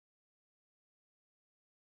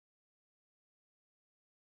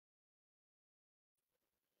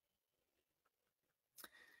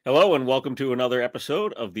Hello and welcome to another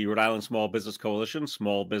episode of the Rhode Island Small Business Coalition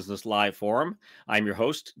Small Business Live Forum. I'm your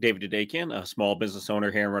host, David Dadekian, a small business owner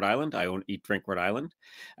here in Rhode Island. I own Eat Drink Rhode Island.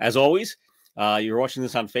 As always, you're watching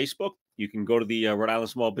this on Facebook. You can go to the Rhode Island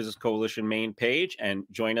Small Business Coalition main page and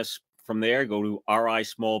join us from there. Go to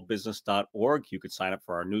rismallbusiness.org. You could sign up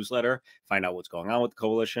for our newsletter, find out what's going on with the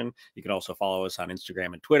coalition. You can also follow us on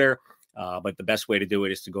Instagram and Twitter. But the best way to do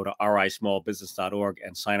it is to go to rismallbusiness.org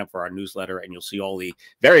and sign up for our newsletter, and you'll see all the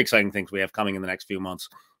very exciting things we have coming in the next few months.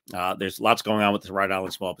 There's lots going on with the Rhode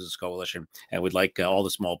Island Small Business Coalition, and we'd like all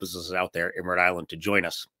the small businesses out there in Rhode Island to join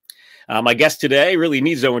us. My guest today really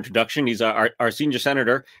needs no introduction. He's our senior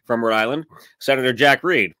senator from Rhode Island, Senator Jack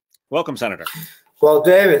Reed. Welcome, Senator. Well,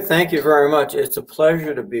 David, thank you very much. It's a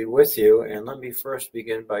pleasure to be with you. And let me first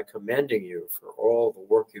begin by commending you for all the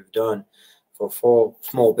work you've done for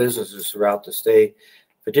small businesses throughout the state,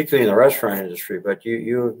 particularly in the restaurant industry. But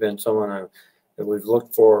you have been someone that we've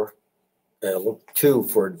looked to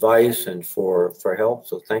for advice and for help.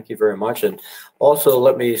 So thank you very much. And also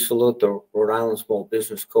let me salute the Rhode Island Small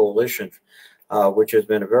Business Coalition, which has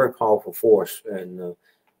been a very powerful force in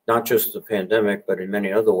not just the pandemic, but in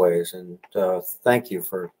many other ways. And thank you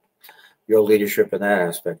for your leadership in that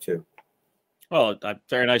aspect too. Well,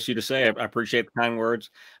 very nice of you to say. I appreciate the kind words.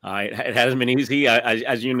 It hasn't been easy,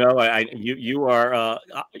 as you know. You are,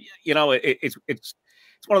 it's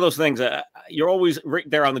one of those things. You're always right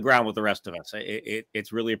there on the ground with the rest of us.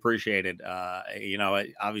 It's really appreciated.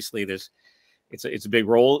 Obviously, it's a big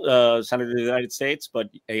role, Senator of the United States, but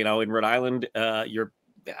in Rhode Island, you're.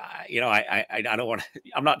 I don't want to,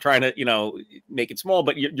 I'm not trying to, make it small,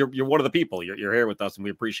 but you're one of the people. You're here with us, and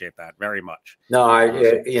we appreciate that very much. No,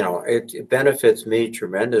 it benefits me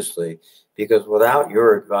tremendously, because without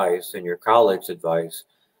your advice and your colleagues' advice,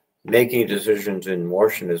 making decisions in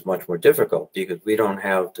Washington is much more difficult, because we don't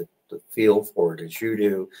have the feel for it as you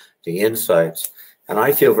do, the insights. And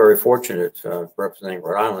I feel very fortunate representing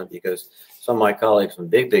Rhode Island, because some of my colleagues in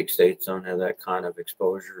big states don't have that kind of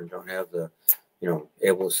exposure and don't have the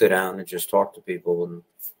able to sit down and just talk to people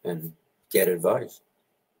and get advice.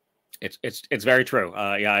 It's very true.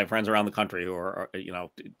 Yeah, I have friends around the country who are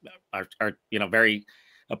very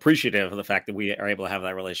appreciative of the fact that we are able to have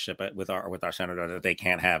that relationship with our senator that they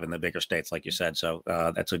can't have in the bigger states, like you said. So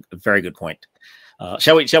that's a very good point.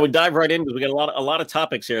 Shall we dive right in, because we got a lot of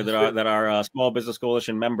topics here that our Small Business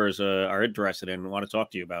Coalition members are interested in and want to talk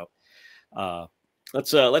to you about. Let's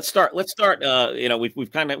start.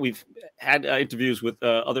 We've had interviews with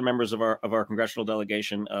other members of our congressional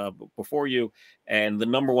delegation before you, and the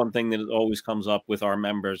number one thing that always comes up with our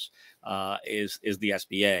members is the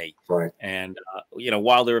SBA. Right. And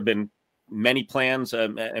while there have been many plans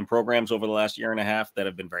and programs over the last year and a half that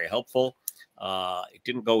have been very helpful, it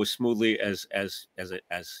didn't go as smoothly as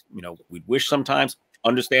we'd wish sometimes.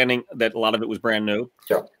 Understanding that a lot of it was brand new.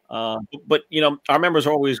 Yeah. But our members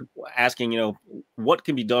are always asking, what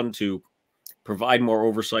can be done to provide more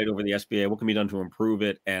oversight over the SBA? What can be done to improve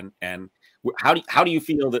it? And how do you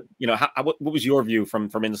feel that, what was your view from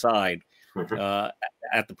inside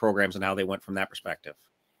at the programs and how they went from that perspective?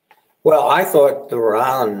 Well, I thought the Rhode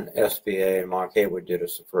Island SBA and Mark Haywood did a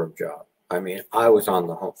superb job. I mean, I was on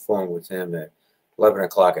the phone with him at 11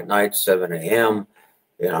 o'clock at night, 7 a.m.,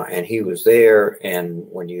 and he was there. And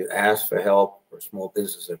when you asked for help, or small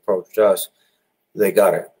business approached us, they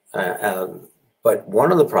got it. But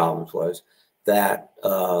one of the problems was that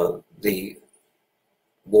the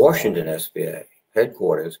Washington SBA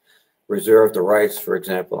headquarters reserved the rights, for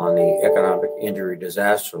example, on the economic injury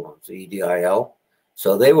disaster loans, the EDIL.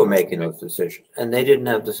 So they were making those decisions, and they didn't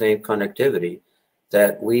have the same connectivity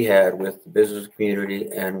that we had with the business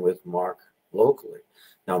community and with Mark locally.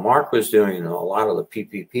 Now, Mark was doing a lot of the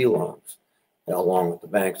PPP loans, along with the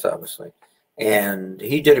banks, obviously, and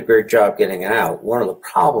he did a great job getting it out. One of the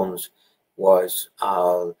problems was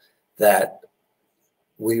that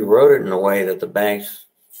we wrote it in a way that the banks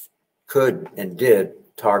could and did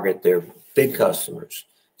target their big customers.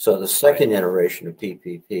 So the second iteration of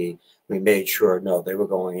PPP, we made sure, no, they were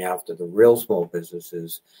going after the real small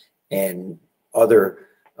businesses and other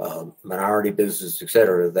minority businesses, et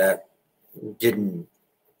cetera, that didn't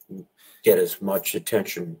get as much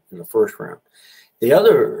attention in the first round. The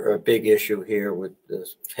other big issue here with the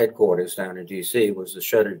headquarters down in DC was the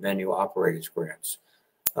shuttered venue operators grants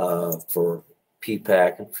for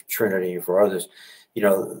PPAC and for Trinity and for others.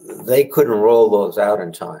 They couldn't roll those out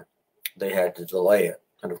in time. They had to delay it.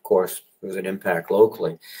 And of course, there was an impact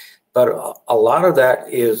locally. But a lot of that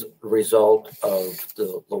is a result of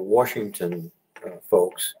the Washington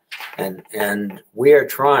folks. And we are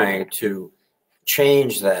trying to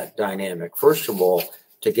change that dynamic. First of all,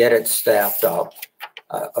 to get it staffed up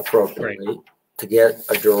appropriately, to get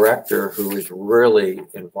a director who is really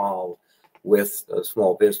involved with a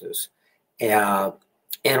small business. And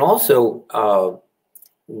also,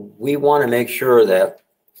 we want to make sure that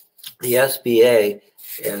the SBA,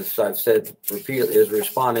 as I've said repeatedly, is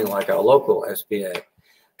responding like our local SBA.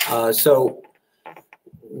 So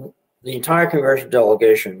the entire congressional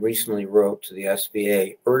delegation recently wrote to the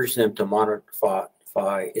SBA, urged them to modify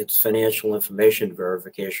its financial information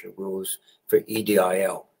verification rules for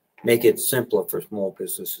EDIL, make it simpler for small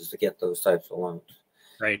businesses to get those types of loans.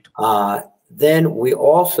 Right. Then we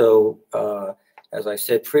also, as I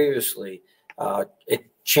said previously, it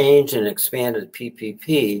changed and expanded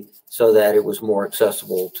PPP so that it was more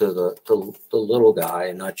accessible to the little guy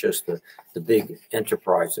and not just the big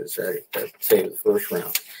enterprises that say the first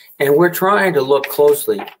round. And we're trying to look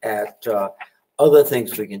closely at other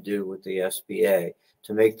things we can do with the SBA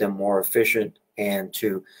to make them more efficient and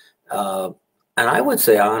to, and I would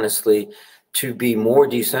say honestly, to be more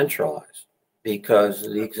decentralized, because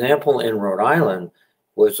the example in Rhode Island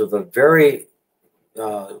was of a very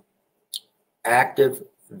active,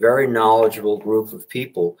 very knowledgeable group of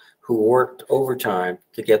people who worked overtime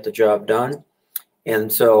to get the job done.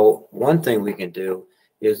 And so one thing we can do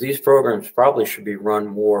is these programs probably should be run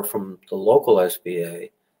more from the local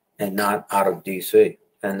SBA and not out of DC.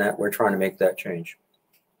 And that we're trying to make that change.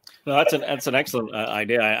 No, that's an excellent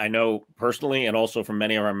idea. I know personally, and also from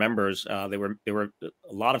many of our members, they were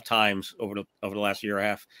a lot of times over the last year and a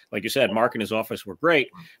half. Like you said, Mark and his office were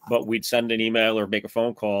great, but we'd send an email or make a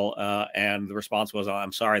phone call, and the response was, "Oh,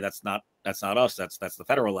 I'm sorry, that's not us. That's the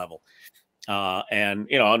federal level." And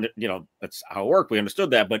that's how it worked. We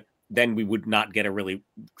understood that, but then we would not get a really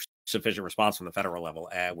sufficient response from the federal level,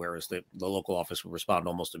 whereas the local office would respond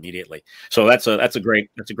almost immediately. So that's a great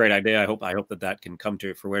idea. I hope that can come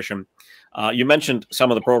to fruition. You mentioned some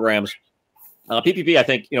of the programs. PPP, I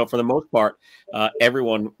think, for the most part,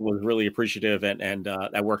 everyone was really appreciative, and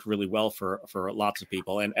that worked really well for lots of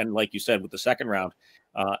people. And like you said, with the second round,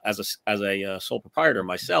 as a sole proprietor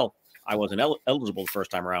myself, I wasn't eligible the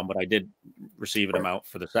first time around, but I did receive an amount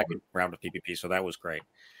for the second round of PPP, so that was great.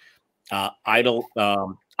 I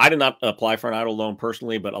did not apply for an EIDL loan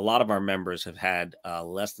personally, but a lot of our members have had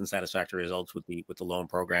less than satisfactory results with the loan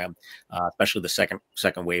program, especially the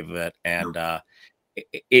second wave of it. And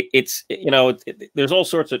there's all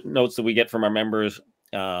sorts of notes that we get from our members.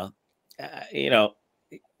 The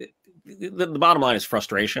bottom line is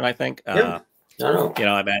frustration, I think. Yeah.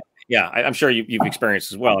 I'm sure you've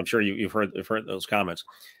experienced as well. I'm sure you've heard those comments.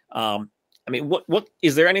 I mean, what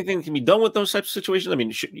is there anything that can be done with those types of situations? I mean,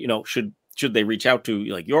 should they reach out to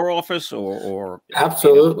like your office or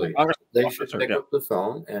absolutely? They should pick up the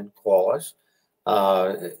phone and call us.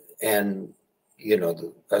 And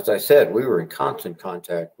as I said, we were in constant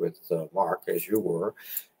contact with Mark, as you were,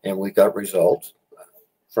 and we got results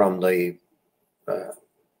from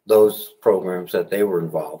those programs that they were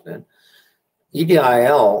involved in.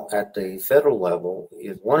 EDIL at the federal level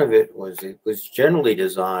is it was generally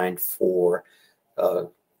designed for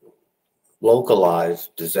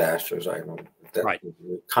localized disasters. I don't know if that's a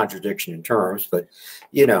contradiction in terms, but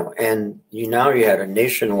and now you had a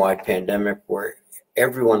nationwide pandemic where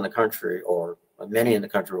everyone in the country, or many in the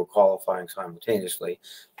country, were qualifying simultaneously.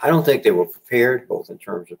 I don't think they were prepared, both in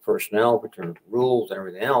terms of personnel, in terms of rules, and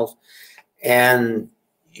everything else. And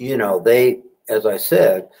as I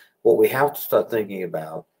said, what we have to start thinking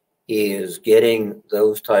about is getting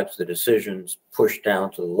those types of decisions pushed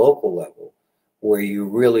down to the local level, where you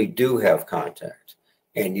really do have contact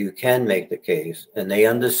and you can make the case, and they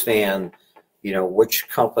understand, which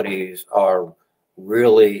companies are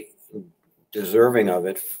really deserving of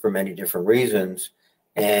it for many different reasons,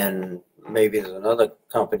 and maybe there's another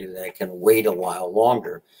company that can wait a while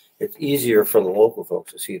longer. It's easier for the local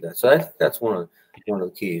folks to see that. So I think that's one of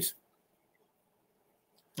the keys.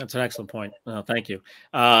 That's an excellent point. Thank you.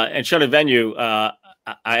 And shuttered venue,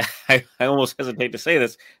 I almost hesitate to say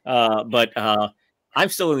this, but I'm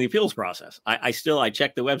still in the appeals process. I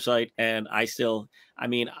check the website, and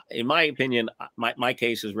in my opinion, my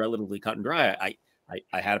case is relatively cut and dry.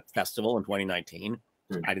 I had a festival in 2019.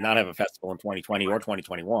 I did not have a festival in 2020 or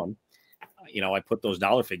 2021. I put those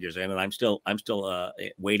dollar figures in, and I'm still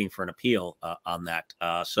waiting for an appeal on that.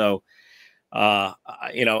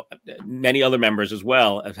 Many other members as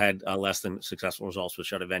well have had less than successful results with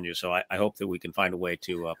shuttered venues. So I hope that we can find a way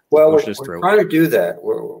to push this through. We're trying to do that.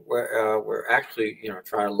 We're actually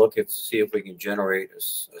trying to look at see if we can generate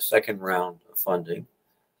a second round of funding.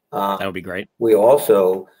 That would be great. We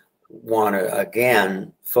also want to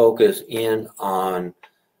again focus in on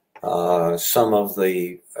some of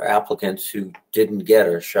the applicants who didn't get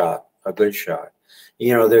a good shot.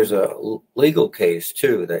 You know, there's a legal case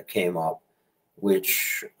too that came up,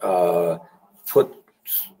 which put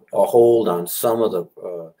a hold on some of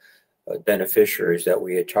the beneficiaries that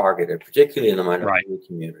we had targeted, particularly in the minority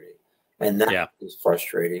community. And that is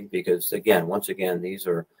frustrating because, again, once again, these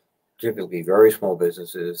are typically very small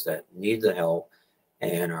businesses that need the help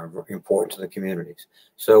and are important to the communities.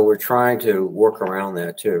 So we're trying to work around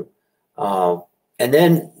that too. And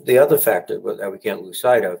then the other factor that we can't lose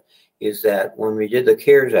sight of is that when we did the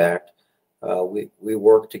CARES Act, we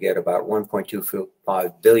worked to get about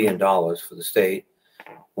 $1.25 billion for the state.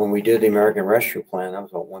 When we did the American Rescue Plan, that was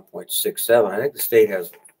about 1.67. I think the state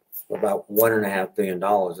has about $1.5 billion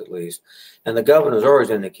at least. And the governor's always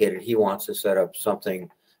indicated he wants to set up something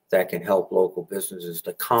that can help local businesses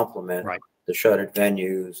to complement the shuttered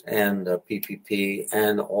venues and the PPP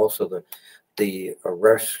and also the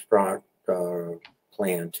restaurant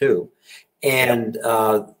plan too. And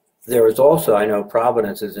there is also, I know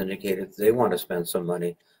Providence has indicated they want to spend some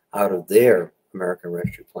money out of their American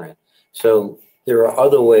Rescue Plan. So there are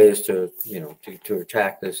other ways to, you know, to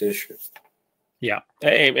attack this issue. Yeah,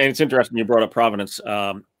 and it's interesting you brought up Providence.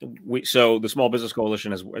 So the Small Business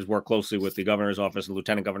Coalition has worked closely with the governor's office and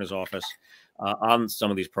lieutenant governor's office on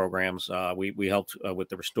some of these programs. We helped with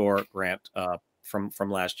the Restore grant from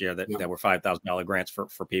last year that were $5,000 grants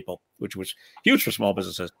for people, which was huge for small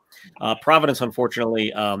businesses. Providence,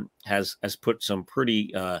 unfortunately, has put some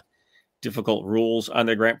pretty difficult rules on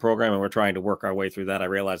their grant program, and we're trying to work our way through that. I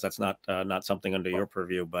realize that's not something under your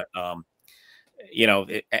purview, but you know,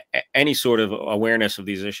 any sort of awareness of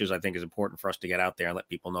these issues, I think, is important for us to get out there and let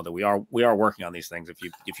people know that we are working on these things.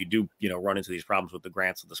 If you do, you know, run into these problems with the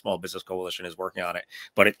grants, the Small Business Coalition is working on it.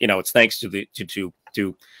 But you know, it's thanks to the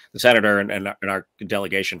senator and our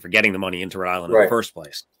delegation for getting the money into Rhode Island in the first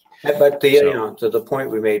place. But you know, to the point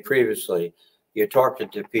we made previously, you're talking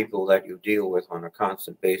to people that you deal with on a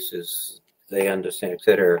constant basis. They understand,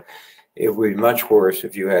 etc. It would be much worse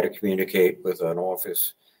if you had to communicate with an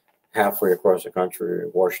office halfway across the country,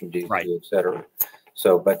 Washington, D.C., et cetera.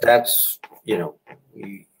 So, but that's, you know,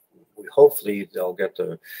 we hopefully they'll get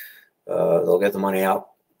the money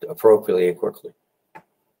out appropriately and quickly.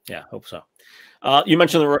 Yeah, hope so. You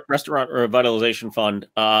mentioned the Restaurant Revitalization Fund.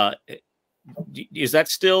 Is that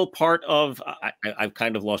still part of? I've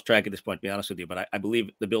kind of lost track at this point, to be honest with you, but I believe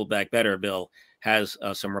the Build Back Better bill has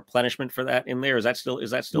some replenishment for that in there. Is that still?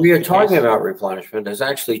 We are talking about replenishment. There's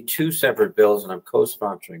actually two separate bills, and I'm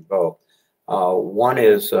co-sponsoring both. One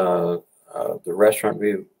is the Restaurant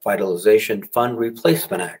Revitalization Fund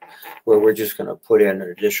Replacement Act, where we're just going to put in an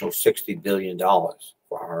additional $60 billion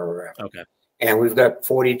for our. Okay. And we've got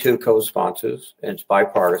 42 co-sponsors, and it's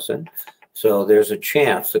bipartisan. So there's a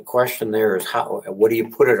chance. The question there is what do you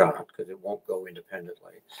put it on? Because it won't go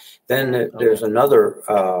independently. Then there's another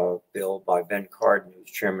bill by Ben Cardin, who's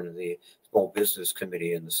chairman of the Small Business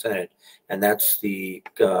Committee in the Senate, and that's the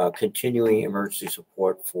Continuing Emergency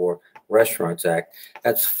Support for Restaurants Act.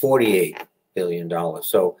 That's $48 billion.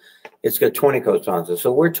 So it's got 20 co-sponsors.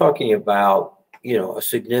 So we're talking about, you know, a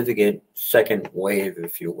significant second wave,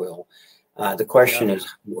 if you will. The question is,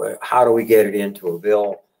 how do we get it into a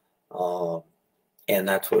bill? And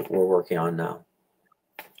that's what we're working on now.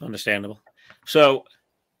 Understandable. So,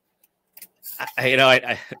 you know,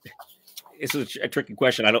 it's a tricky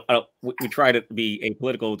question. We try to be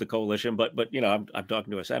apolitical with the coalition, but you know, I'm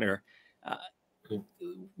talking to a senator,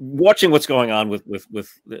 watching what's going on with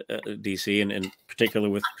DC and in particular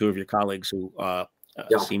with two of your colleagues who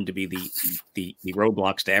seem to be the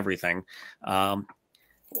roadblocks to everything.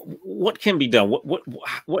 What can be done?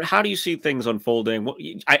 What? How do you see things unfolding?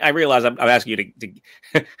 I realize I'm asking you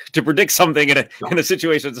to predict something in a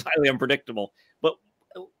situation that's highly unpredictable. But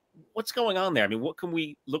what's going on there? I mean, what can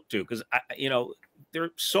we look to? Because you know, there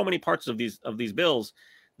are so many parts of these bills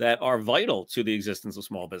that are vital to the existence of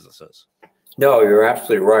small businesses. No, you're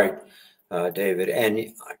absolutely right, David.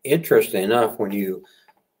 And interesting enough, when you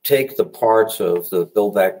take the parts of the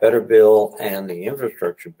Build Back Better bill and the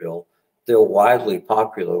infrastructure bill, they're widely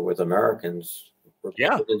popular with Americans,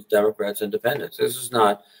 Republicans, Democrats, Independents. This is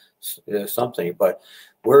not something, but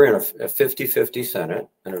we're in a 50-50 Senate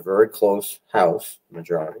and a very close House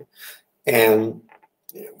majority. And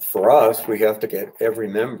for us, we have to get every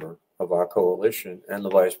member of our coalition and the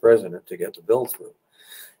vice president to get the bill through.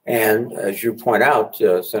 And as you point out,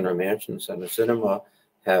 Senator Manchin and Senator Sinema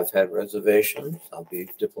have had reservations. I'll be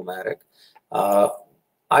diplomatic.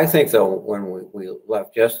 I think, though, when we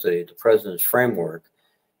left yesterday, the president's framework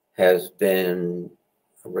has been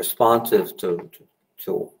responsive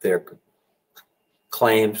to their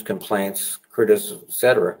claims, complaints, criticism,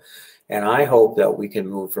 etc. And I hope that we can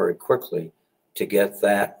move very quickly to get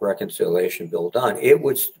that reconciliation bill done. It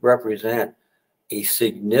would represent a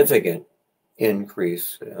significant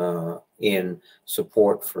increase in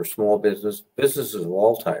support for small businesses of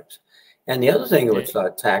all types. And the other thing it would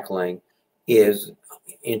start tackling is,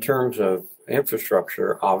 in terms of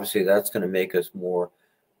infrastructure, obviously that's going to make us more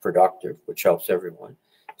productive, which helps everyone.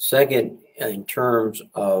 Second, in terms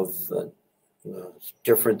of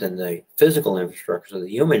different than the physical infrastructure, the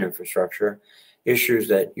human infrastructure, issues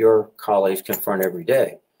that your colleagues confront every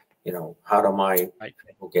day. You know, how do my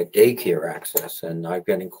people get daycare access? And I'm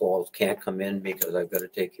getting calls, can't come in because I've got to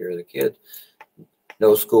take care of the kids.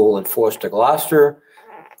 No school enforced to Gloucester.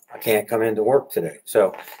 I can't come into work today.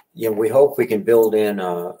 So, you know, we hope we can build in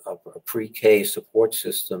a pre-K support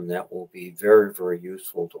system that will be very, very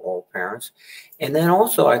useful to all parents. And then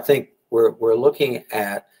also, I think we're looking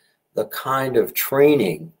at the kind of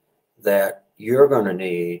training that you're going to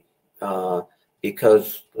need,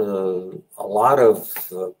 because a lot of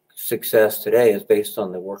success today is based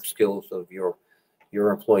on the work skills of your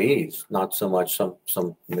employees, not so much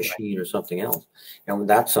some machine or something else. And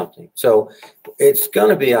that's something. So it's going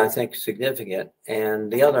to be, I think, significant.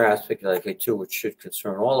 And the other aspect that I get to, which should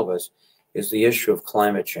concern all of us, is the issue of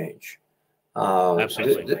climate change.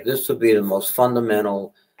 Absolutely. This would be the most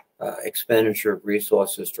fundamental expenditure of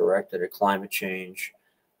resources directed at climate change.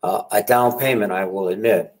 A down payment, I will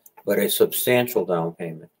admit, but a substantial down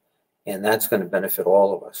payment. And that's going to benefit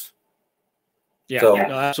all of us. Yeah, so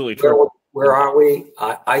no, absolutely true. Where are we?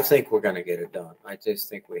 I think we're going to get it done. I just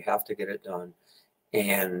think we have to get it done.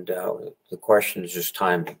 And the question is just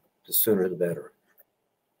timing. The sooner the better.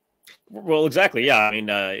 Well, exactly. Yeah. I mean,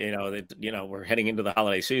 we're heading into the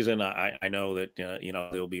holiday season. I know that,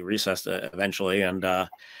 they'll be recessed eventually, and the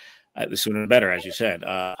sooner the better, as you said.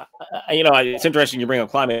 It's interesting you bring up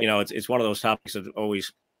climate. It's one of those topics that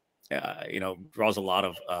always, draws a lot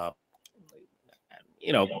of,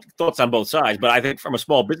 thoughts on both sides. But I think from a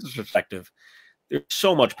small business perspective, there's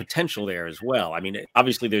so much potential there as well. I mean,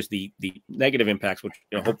 obviously there's the negative impacts, which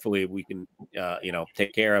hopefully we can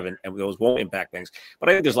take care of, and those won't impact things. But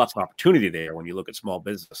I think there's lots of opportunity there when you look at small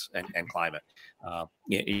business and climate.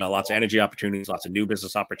 Lots of energy opportunities, lots of new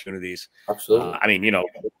business opportunities. Absolutely. I mean,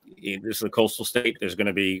 this is a coastal state. There's going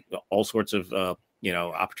to be all sorts of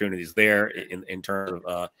opportunities there in terms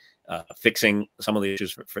of fixing some of the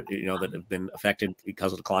issues that have been affected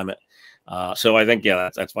because of the climate. So I think,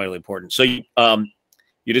 that's vitally important. So you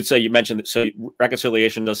did say, you mentioned that, so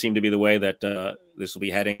reconciliation does seem to be the way that this will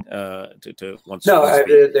be heading to once.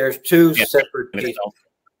 There's two separate pieces.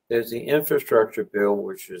 There's the infrastructure bill,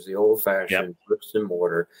 which is the old-fashioned bricks and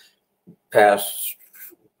mortar, passed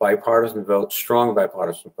bipartisan vote, strong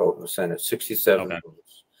bipartisan vote in the Senate, 67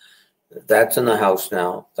 votes. That's in the House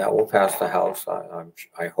now. That will pass the House,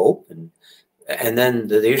 I hope. And then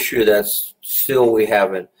the issue that's still we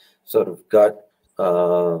haven't sort of got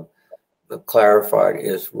clarified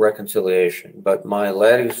is reconciliation. But my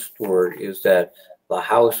latest word is that the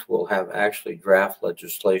House will have actually draft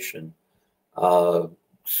legislation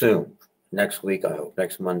soon, next week, I hope,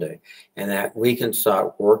 next Monday, and that we can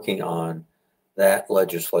start working on that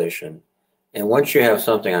legislation. And once you have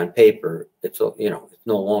something on paper, it's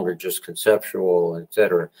no longer just conceptual, et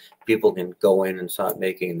cetera. People can go in and start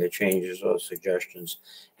making the changes or suggestions,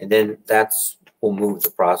 and then will move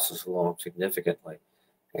the process along significantly.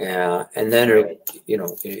 And then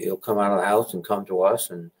it'll come out of the House and come to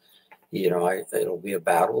us, and it'll be a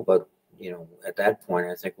battle, but at that point,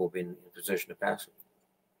 I think we'll be in a position to pass it.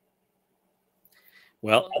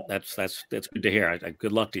 Well, that's good to hear.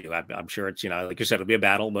 Good luck to you. I'm sure it's, like you said, it'll be a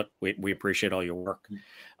battle, but we appreciate all your work.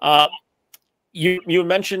 You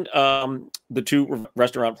mentioned the two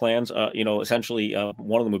restaurant plans. Essentially,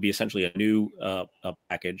 one of them would be essentially a new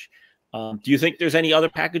package. Do you think there's any other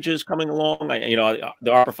packages coming along? The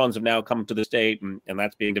ARPA funds have now come to the state, and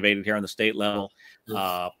that's being debated here on the state level.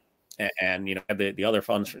 And the other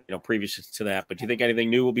funds, previous to that. But do you think anything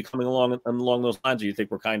new will be coming along those lines? Or do you think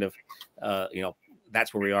we're kind of,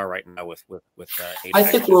 that's where we are right now with I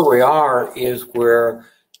think where we are is we're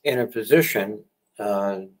in a position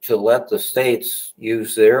to let the states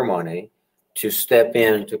use their money to step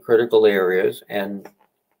into critical areas. And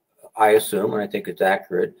I assume, and I think it's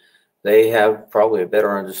accurate, they have probably a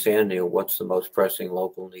better understanding of what's the most pressing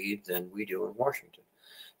local need than we do in Washington.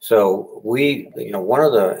 So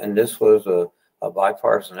and this was a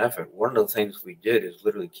bipartisan effort. One of the things we did is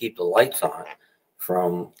literally keep the lights on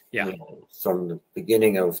from the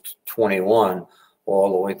beginning of 21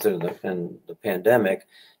 all the way through the pandemic.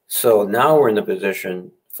 So now we're in the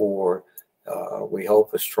position for, we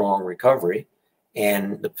hope, a strong recovery.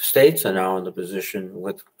 And the states are now in the position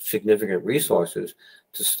with significant resources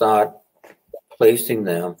to start placing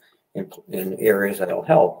them in areas that'll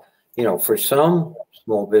help. You know, for some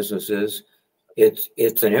small businesses,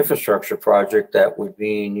 it's an infrastructure project that would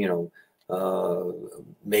mean, you know,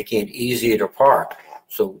 making it easier to park.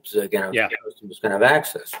 So again, customers can have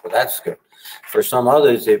access. But that's good. For some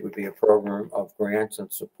others, it would be a program of grants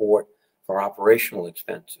and support for operational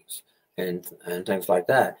expenses and things like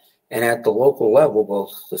that. And at the local level,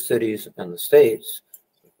 both the cities and the states,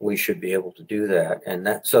 we should be able to do that. And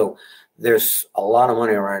that, so there's a lot of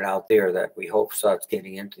money right out there that we hope starts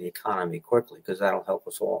getting into the economy quickly, because that'll help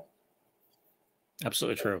us all.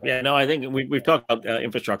 Absolutely true. Yeah, no, I think we've talked about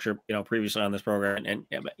infrastructure, you know, previously on this program, and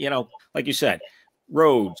you know, like you said,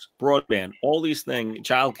 roads, broadband, all these things,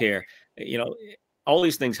 childcare, you know, all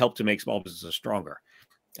these things help to make small businesses stronger.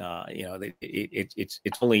 You know, it's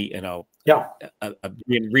only, you know, a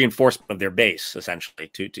reinforcement of their base, essentially,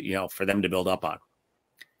 to you know, for them to build up on.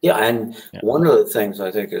 Yeah, and one of the things I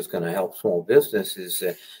think is going to help small business is,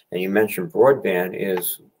 and you mentioned broadband,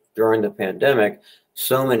 is during the pandemic,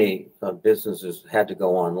 so many businesses had to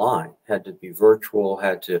go online, had to be virtual,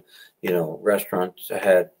 had to, you know, restaurants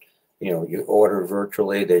had, you know, you order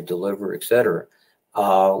virtually, they deliver, etc.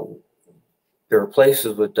 There are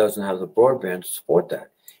places that doesn't have the broadband to support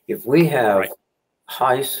that. If we have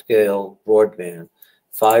high-scale broadband,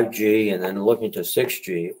 5G, and then looking to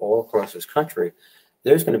 6G all across this country,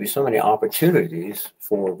 there's going to be so many opportunities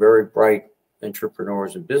for very bright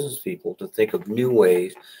entrepreneurs and business people to think of new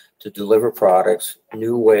ways to deliver products,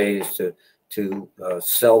 new ways to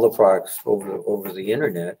sell the products over the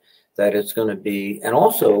internet, that it's going to be, and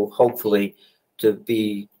also hopefully to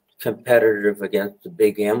be competitive against the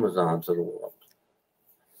big Amazons of the world.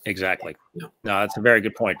 Exactly. No, that's a very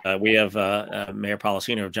good point. We have Mayor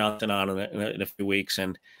Policino of Johnson on in a few weeks,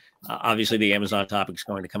 and obviously the Amazon topic is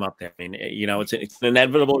going to come up there. I mean, you know, it's an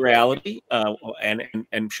inevitable reality,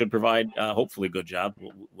 and should provide hopefully good job.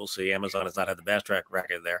 We'll see. Amazon has not had the best track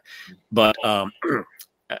record there, but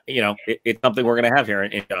you know, it's something we're going to have here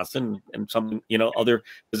in Johnson, and something, you know, other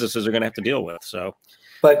businesses are going to have to deal with. So,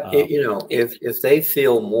 but you know, if they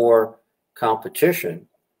feel more competition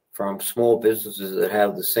from small businesses that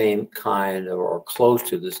have the same kind or close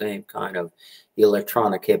to the same kind of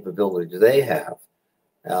electronic capability they have,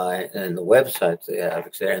 and the websites they have,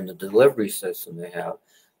 and the delivery system they have,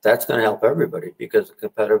 that's going to help everybody, because the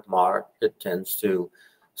competitive market tends to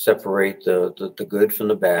separate the good from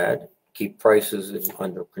the bad, keep prices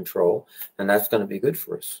under control, and that's going to be good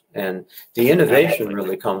for us. And the innovation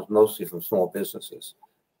really comes mostly from small businesses,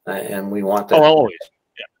 and we want that. Oh, always.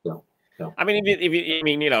 Yeah. So, I mean, I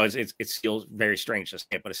mean, you know, it's still very strange to say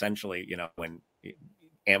it, but essentially, you know, when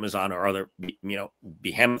Amazon or other, you know,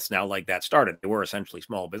 behemoths now like that started, they were essentially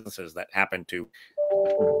small businesses that happened to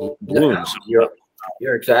bloom.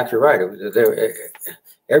 You're exactly right.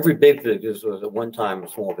 Every big business was at one time a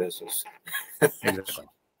small business. Exactly.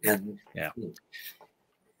 And yeah.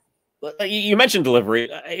 You mentioned delivery.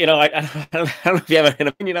 You know, I don't know if you have an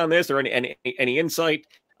opinion on this or any insight.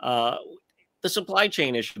 The supply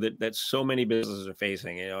chain issue that so many businesses are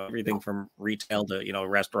facing, you know, everything from retail to, you know,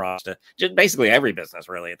 restaurants to just basically every business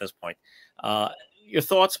really at this point. Your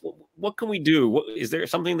thoughts, what can we do? Is there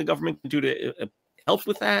something the government can do to help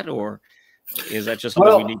with that, or is that just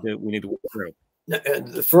something we need to work through?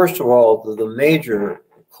 First of all, the major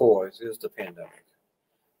cause is the pandemic.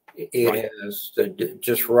 It has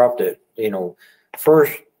disrupted, you know,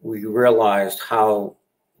 first we realized how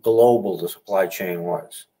global the supply chain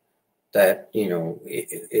was. That, you know,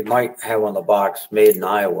 it might have on the box made in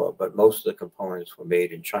Iowa, but most of the components were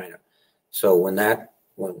made in China. So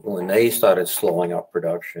when they started slowing up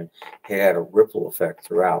production, it had a ripple effect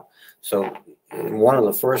throughout. So one of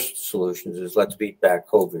the first solutions is let's beat back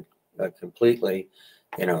COVID completely,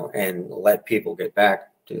 you know, and let people get back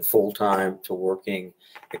to full-time, to working,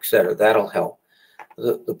 et cetera. That'll help.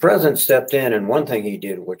 The president stepped in, and one thing he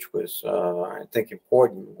did, which was, I think,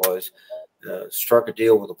 important, was struck a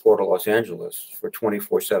deal with the Port of Los Angeles for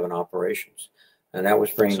 24/7 operations. And that was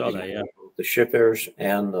bringing the shippers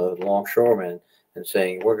and the longshoremen and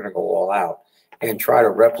saying, we're going to go all out and try to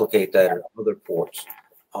replicate that in other ports.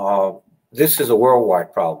 This is a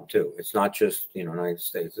worldwide problem, too. It's not just, you know, United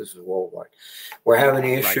States. This is worldwide. We're having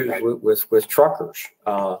issues with truckers.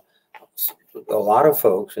 A lot of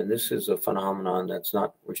folks, and this is a phenomenon that's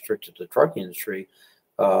not restricted to the trucking industry,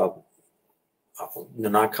 they're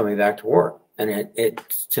not coming back to work. And it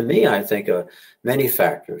to me, I think many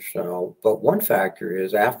factors. But one factor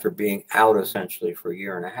is, after being out essentially for a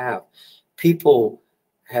year and a half, people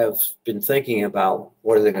have been thinking about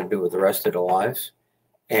what are they going to do with the rest of their lives.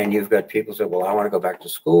 And you've got people say, well, I want to go back to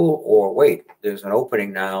school, or wait, there's an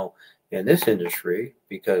opening now in this industry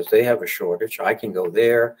because they have a shortage. I can go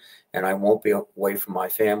there and I won't be away from my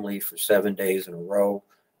family for 7 days in a row,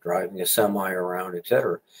 driving a semi around, et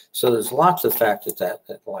cetera. So there's lots of factors that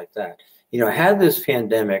like that. Had this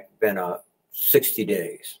pandemic been 60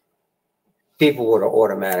 days, people would have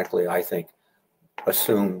automatically, I think,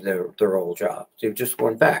 assumed their old jobs. They just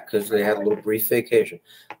went back because they had a little brief vacation.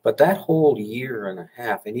 But that whole year and a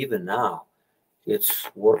half, and even now, it's,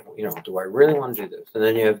 do I really want to do this? And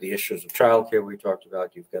then you have the issues of childcare we talked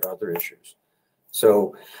about. You've got other issues.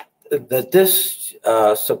 So that this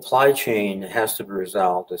supply chain has to be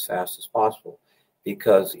resolved as fast as possible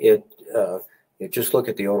because you just look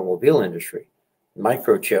at the automobile industry.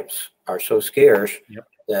 Microchips are so scarce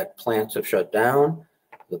that plants have shut down.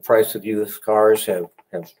 The price of used cars have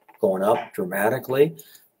gone up dramatically.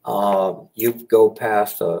 You go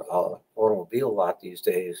past a automobile lot these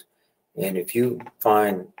days, and if you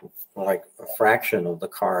find like a fraction of the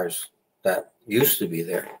cars that used to be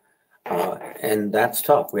there, and that's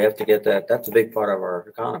tough. We have to get that. That's a big part of our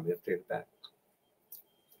economy. We have to get it back.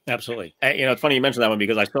 Absolutely. It's funny you mentioned that one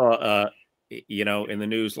because I saw, in the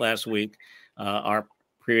news last week, our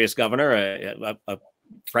previous governor, a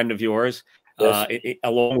friend of yours, yes.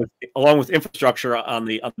 Along with infrastructure on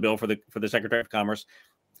the bill for the Secretary of Commerce,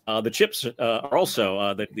 the chips are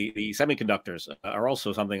also the semiconductors are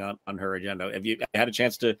also something on her agenda. Have you had a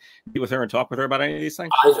chance to meet with her and talk with her about any of these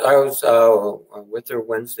things? I was with her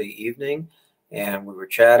Wednesday evening, and we were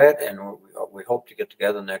chatted, and we hope to get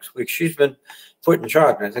together next week. She's been put in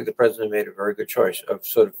charge, and I think the president made a very good choice of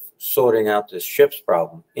sort of sorting out this chips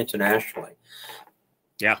problem internationally.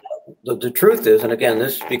 Yeah. The truth is, and again,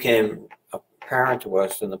 this became apparent to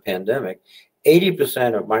us in the pandemic,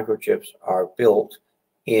 80% of microchips are built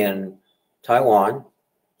in Taiwan,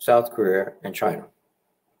 South Korea, and China.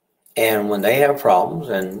 And when they have problems,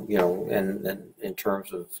 and in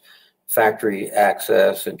terms of factory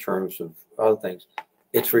access, in terms of other things,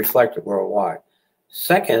 it's reflected worldwide.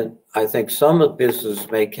 Second, I think some of the businesses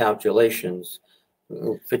made calculations,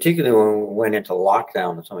 particularly when we went into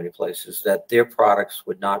lockdown in so many places, that their products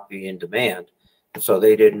would not be in demand, and so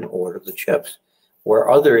they didn't order the chips. Where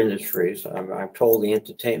other industries, I'm told the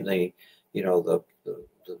entertainment, the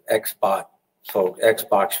Xbox folks,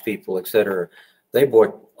 Xbox people, et cetera, they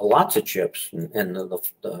bought lots of chips, and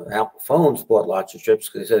the Apple phones bought lots of chips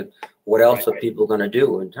because they said, what else are people going to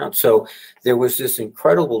do in town? So there was this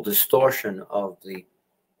incredible distortion of the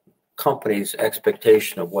company's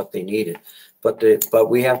expectation of what they needed. But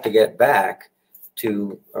we have to get back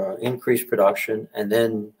to increase production and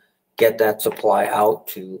then get that supply out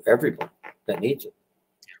to everyone that needs it.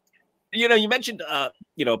 You mentioned,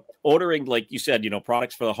 ordering, like you said,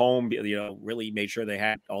 products for the home, really made sure they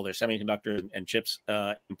had all their semiconductors and chips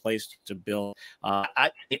in place to build.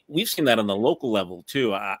 We've seen that on the local level,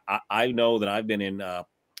 too. I know that I've been in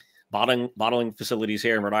bottling facilities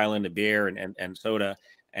here in Rhode Island of beer and soda.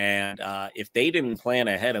 And if they didn't plan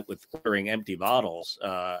ahead with ordering empty bottles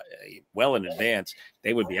well in advance,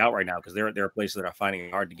 they would be out right now because there are places that are finding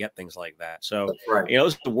it hard to get things like that. So,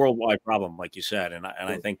 this is a worldwide problem, like you said, and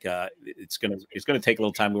I think it's gonna take a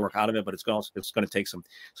little time to work out of it, but it's gonna take some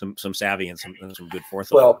savvy and some good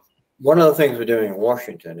forethought. Well, one of the things we're doing in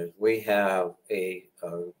Washington is we have a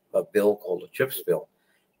bill called the CHIPS bill.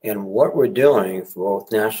 And what we're doing for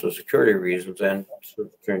both national security reasons and to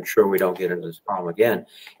ensure we don't get into this problem again,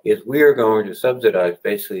 is we are going to subsidize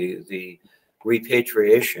basically the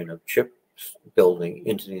repatriation of chips building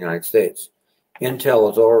into the United States.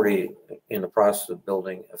 Intel is already in the process of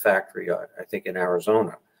building a factory, I think, in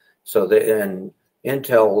Arizona. And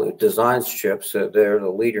Intel designs chips. They're the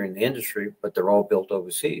leader in the industry, but they're all built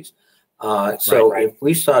overseas. If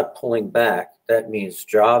we start pulling back, that means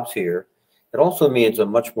jobs here. It also means a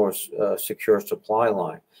much more secure supply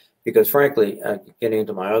line, because frankly, getting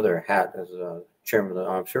into my other hat as chairman of the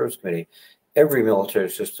Armed Services Committee, every military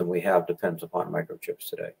system we have depends upon microchips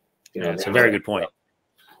today. That's a very good point.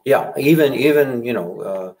 Yeah, even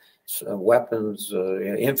weapons,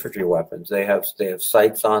 infantry weapons, they have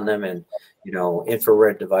sights on them and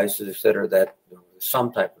infrared devices, et cetera, that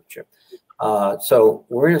some type of chip. So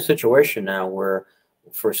we're in a situation now where,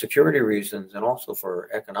 for security reasons and also for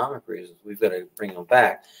economic reasons, we've got to bring them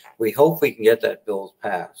back. We hope we can get that bill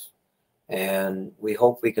passed, and we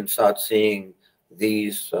hope we can start seeing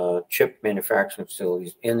these chip manufacturing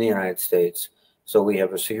facilities in the United States, so we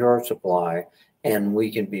have a secure supply and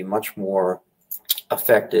we can be much more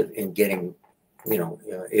effective in getting,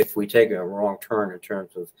 if we take a wrong turn in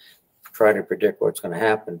terms of trying to predict what's going to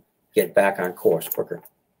happen, get back on course quicker.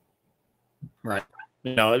 Right.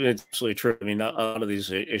 No, it's absolutely true. I mean, a lot of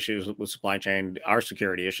these issues with supply chain are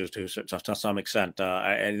security issues too, so to some extent.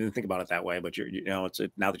 I didn't think about it that way, but now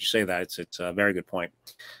that you say that, it's a very good point.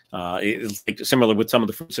 It's like similar with some of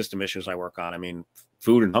the food system issues I work on. I mean,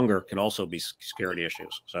 food and hunger can also be security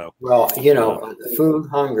issues. So, Well, food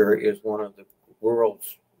hunger is one of the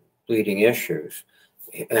world's leading issues,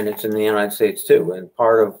 and it's in the United States too. And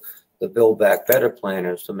part of the Build Back Better plan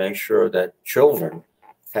is to make sure that children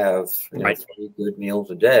have right, 3 good meals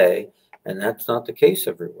a day, and that's not the case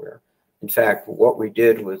everywhere. In fact, what we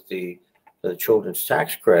did with the children's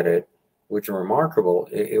tax credit, which are remarkable,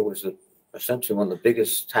 it was essentially one of the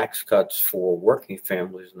biggest tax cuts for working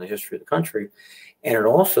families in the history of the country, and it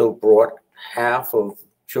also brought half of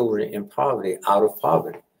children in poverty out of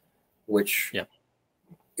poverty, which yeah,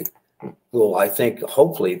 will, I think,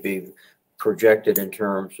 hopefully be projected in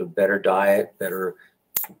terms of better diet, better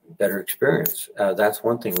experience. That's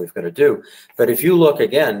one thing we've got to do. But if you look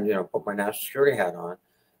again, put my national security hat on,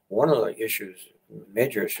 one of the issues,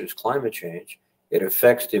 major issues, climate change. It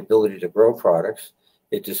affects the ability to grow products.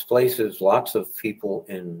 It displaces lots of people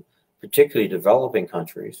in particularly developing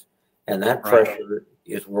countries, and that pressure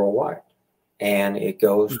is worldwide. And it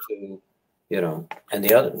goes to, and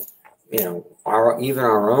the other, even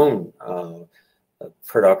our own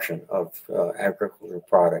production of agricultural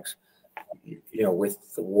products,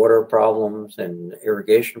 with the water problems and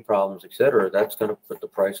irrigation problems, et cetera, that's going to put the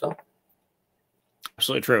price up.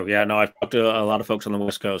 Absolutely true. Yeah, no, I've talked to a lot of folks on the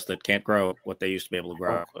West Coast that can't grow what they used to be able to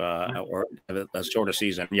grow, or a shorter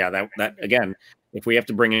season. Yeah, that again, if we have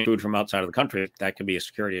to bring in food from outside of the country, that could be a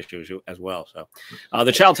security issue as well. So,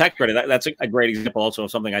 the child tax credit, that's a great example also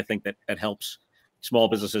of something I think that helps small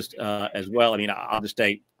businesses as well. I mean, I'll just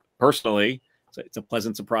say personally, it's a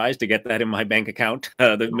pleasant surprise to get that in my bank account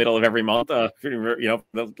the middle of every month.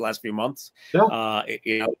 The last few months. Yeah.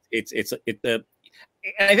 And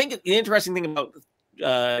I think the interesting thing about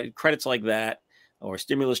credits like that, or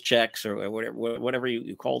stimulus checks, or whatever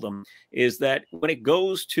you call them, is that when it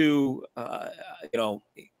goes to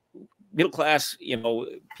middle class,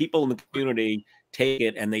 people in the community take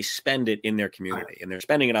it and they spend it in their community, and they're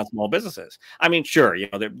spending it on small businesses. I mean, sure, you're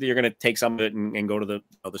going to take some of it and go to the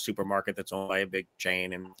supermarket that's owned by a big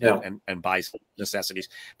chain and buy some necessities.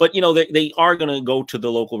 But they are going to go to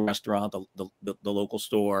the local restaurant, the local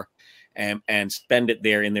store, and spend it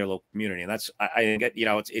there in their local community. And that's, I think,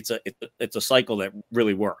 it's a cycle that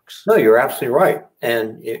really works. No, you're absolutely right.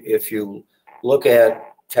 And if you look at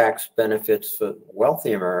tax benefits for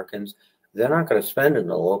wealthy Americans, they're not going to spend in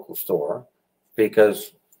the local store,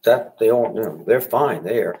 because that they're fine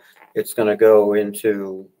there. It's going to go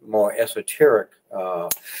into more esoteric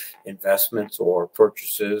investments or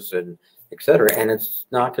purchases and et cetera. And it's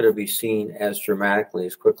not going to be seen as dramatically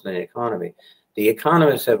as quickly in the economy. The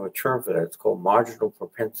economists have a term for that. It's called marginal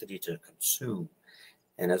propensity to consume.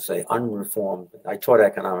 And it's a unreformed, I taught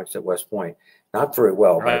economics at West Point, not very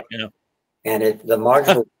well, right, and the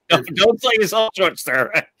marginal don't say yourself short, sir.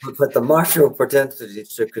 But the marginal propensity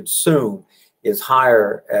to consume is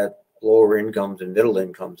higher at lower incomes and middle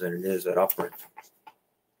incomes than it is at upper incomes,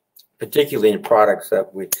 particularly in products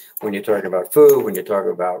that when you're talking about food, when you're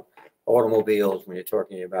talking about automobiles, when you're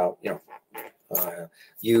talking about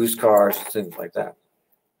used cars, things like that,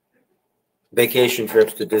 vacation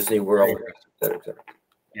trips to Disney World, et cetera, et cetera.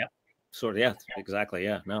 Yeah, exactly.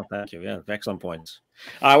 Yeah, no, thank you. Yeah, excellent points.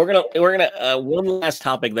 We're gonna one last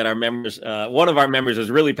topic that our members, one of our members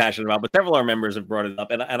is really passionate about, but several of our members have brought it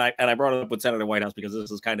up, and I brought it up with Senator Whitehouse because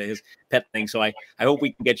this is kind of his pet thing. So I hope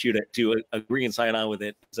we can get you to agree and sign on with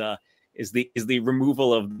it. Is the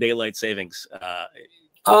removal of daylight savings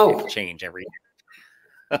change every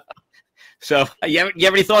year? So you have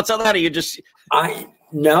any thoughts on that, or you just?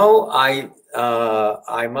 No, I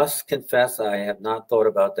must confess I have not thought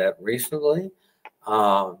about that recently,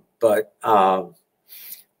 but I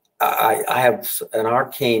have an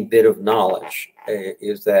arcane bit of knowledge,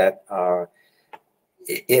 is that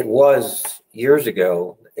it was years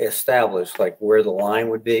ago established like where the line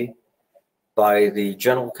would be by the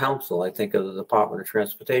general counsel, I think, of the Department of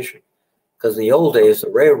Transportation. Because in the old days, the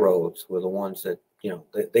railroads were the ones that,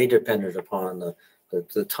 they depended upon the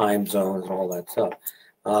time zones and all that stuff.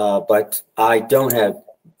 But I don't have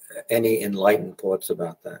any enlightened thoughts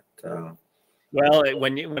about that. Well,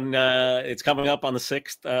 when it's coming up on the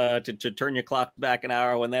 6th to turn your clock back an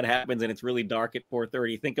hour, when that happens and it's really dark at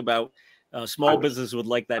 4:30, think about small businesses would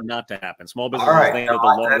like that not to happen. Small businesses think that the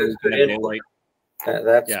longer is good daylight.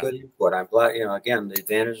 That's good input. I'm glad, again, the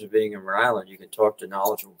advantage of being in Rhode Island, you can talk to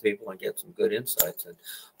knowledgeable people and get some good insights. And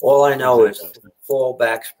all I know is fall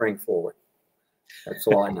back, spring forward. That's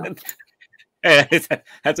all I know.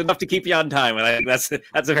 That's enough to keep you on time, and I think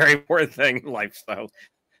that's a very important thing in life.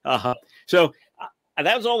 So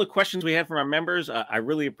that was all the questions we had from our members. I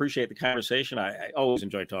really appreciate the conversation. I always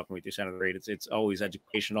enjoy talking with you, Senator Reid. It's always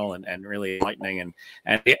educational and really enlightening.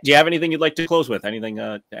 And do you have anything you'd like to close with? Anything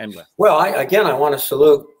to end with? Well, I want to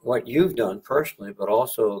salute what you've done personally, but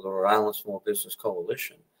also the Rhode Island Small Business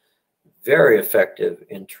Coalition. Very effective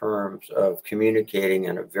in terms of communicating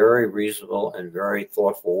in a very reasonable and very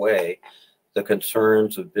thoughtful way the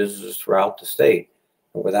concerns of businesses throughout the state.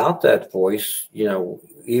 And without that voice,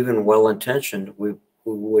 even well-intentioned, we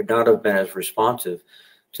would not have been as responsive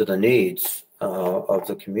to the needs of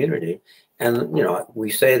the community. And,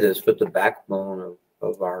 we say this, but the backbone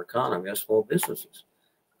of our economy are small businesses.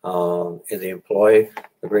 They employ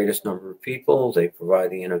the greatest number of people. They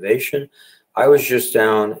provide the innovation. I was just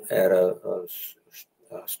down at a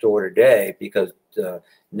store today because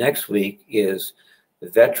next week is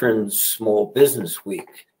Veterans Small Business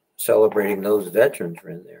Week, celebrating those veterans are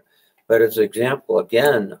in there. But it's an example,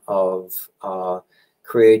 again, of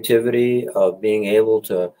creativity, of being able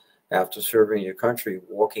to, after serving your country,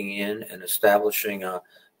 walking in and establishing a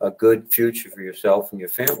good future for yourself and your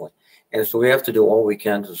family. And so we have to do all we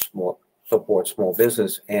can to support small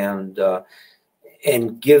business and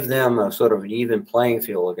give them a sort of an even playing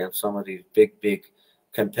field against some of these big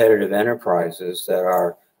competitive enterprises that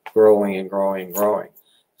are growing and growing and growing.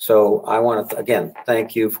 So I want to, again,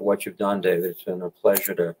 thank you for what you've done, David. It's been a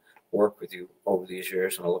pleasure to work with you over these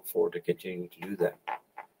years, and I look forward to continuing to do that.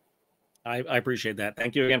 I appreciate that.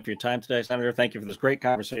 Thank you again for your time today, Senator. Thank you for this great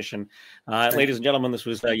conversation. Ladies and gentlemen, this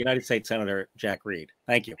was United States Senator Jack Reid.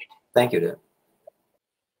 Thank you. Thank you, David.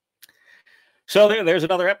 So there's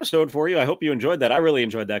another episode for you. I hope you enjoyed that. I really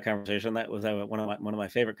enjoyed that conversation. That was one of my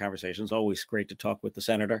favorite conversations. Always great to talk with the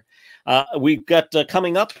senator. We've got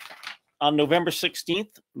coming up on November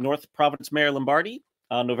 16th, North Providence Mayor Lombardi.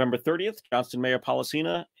 On November 30th, Johnston Mayor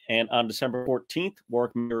Policina. And on December 14th,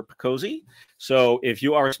 Warwick Mayor Picozzi. So if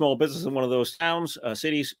you are a small business in one of those towns,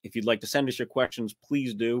 cities, if you'd like to send us your questions,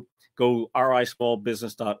 please do. Go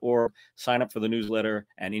rismallbusiness.org, sign up for the newsletter,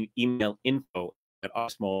 and email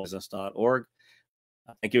info@rismallbusiness.org.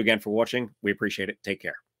 Thank you again for watching. We appreciate it. Take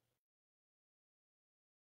care.